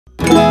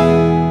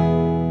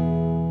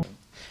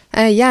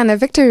Yeah, and a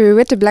victory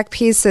with the black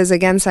pieces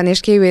against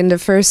Nepomniachtchi in the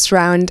first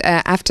round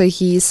after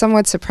he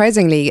somewhat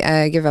surprisingly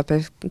gave up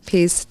a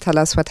piece. Tell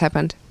us what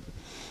happened.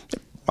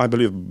 I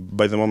believe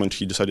by the moment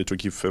he decided to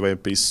give away a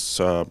piece,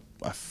 I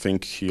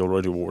think he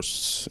already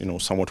was,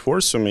 somewhat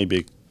worse. So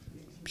maybe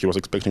he was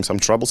expecting some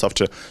troubles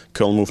after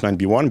Köln moved knight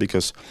b1,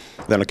 because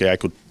then I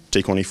could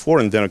take on e4,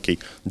 and then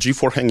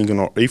g4 hanging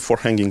or a4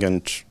 hanging,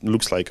 and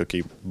looks like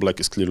black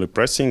is clearly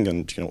pressing,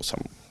 and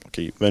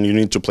when you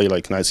need to play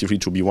like knight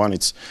c3 to b1,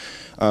 it's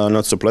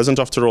not so pleasant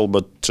after all.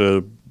 But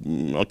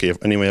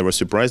anyway, I was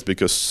surprised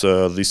because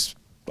this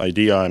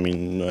idea,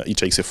 e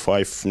takes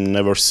f5,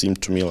 never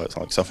seemed to me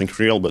like something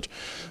real. But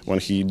when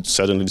he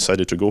suddenly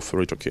decided to go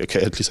for it,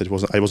 at least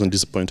I wasn't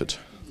disappointed.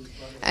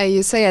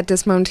 You say at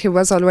this moment he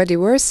was already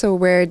worse. So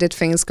where did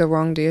things go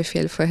wrong, do you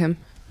feel, for him?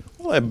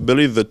 Well, I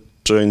believe that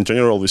in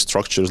general the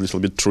structure is a little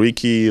bit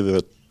tricky.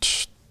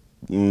 That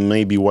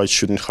maybe white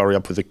shouldn't hurry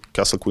up with the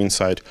castle queen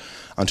side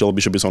until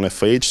bishop is on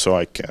f8, so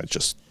I can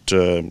just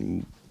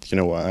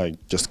I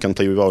just can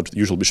play without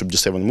usual bishop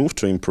g7 move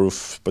to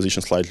improve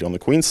position slightly on the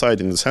queen side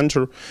in the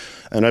center.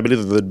 And I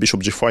believe that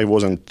bishop g5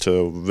 wasn't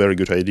a very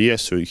good idea,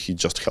 so he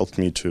just helped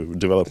me to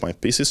develop my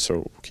pieces.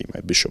 So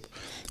my bishop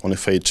on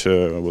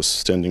f8 was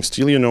standing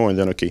still, and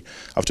then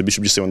after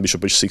bishop g7,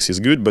 bishop h6 is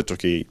good, but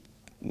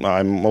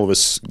I'm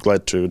always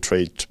glad to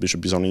trade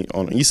bishop is on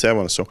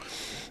e7. So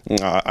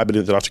I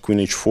believe that after queen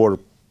h4,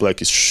 black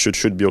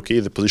should be okay.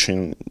 The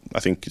position, I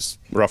think, is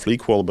roughly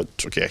equal, but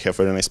I have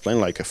a very nice plan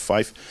like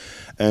f5,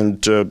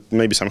 and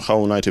maybe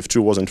somehow knight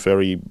f2 wasn't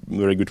very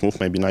good move.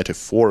 Maybe knight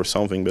f4 or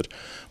something, but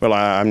well,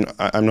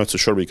 I'm not so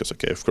sure, because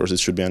of course it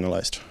should be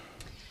analyzed.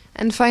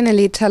 And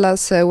finally, tell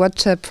us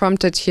what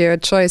prompted your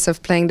choice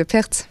of playing the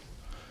Pirc.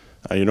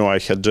 I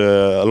had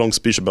a long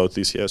speech about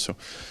this, so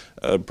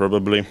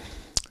probably.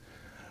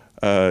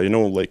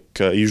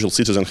 Usual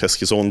citizen has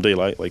his own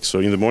day, so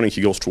in the morning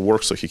he goes to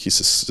work, so he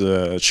kisses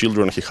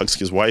children, he hugs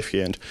his wife,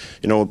 and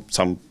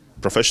some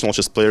professional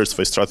chess players,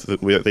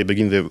 they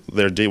begin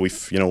their day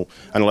with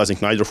analyzing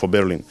Nidor for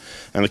Berlin,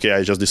 and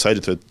I just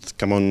decided that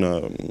come on,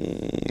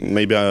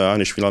 maybe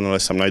Anish will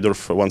analyze some Nidor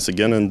once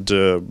again, and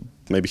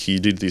maybe he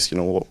did this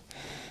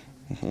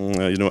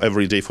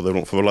every day for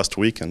the last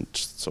week, and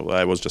so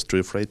I was just too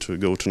afraid to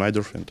go to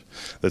Nidor, and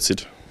that's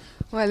it.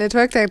 Well, it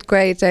worked out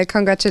great.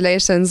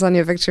 Congratulations on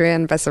your victory,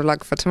 and best of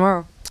luck for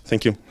tomorrow.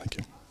 Thank you. Thank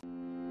you.